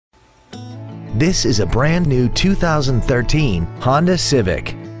This is a brand new 2013 Honda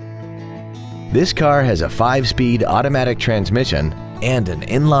Civic. This car has a 5-speed automatic transmission and an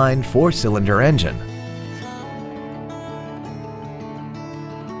inline 4-cylinder engine.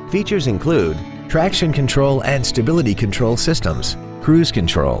 Features include traction control and stability control systems, cruise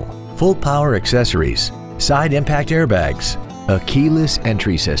control, full power accessories, side impact airbags, a keyless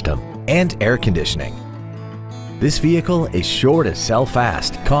entry system, and air conditioning. This vehicle is sure to sell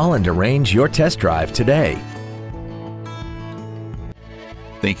fast. Call and arrange your test drive today.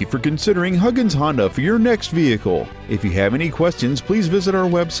 Thank you for considering Huggins Honda for your next vehicle. If you have any questions, please visit our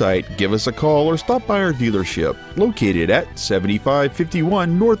website, give us a call, or stop by our dealership located at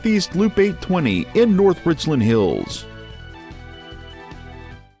 7551 Northeast Loop 820 in North Richland Hills.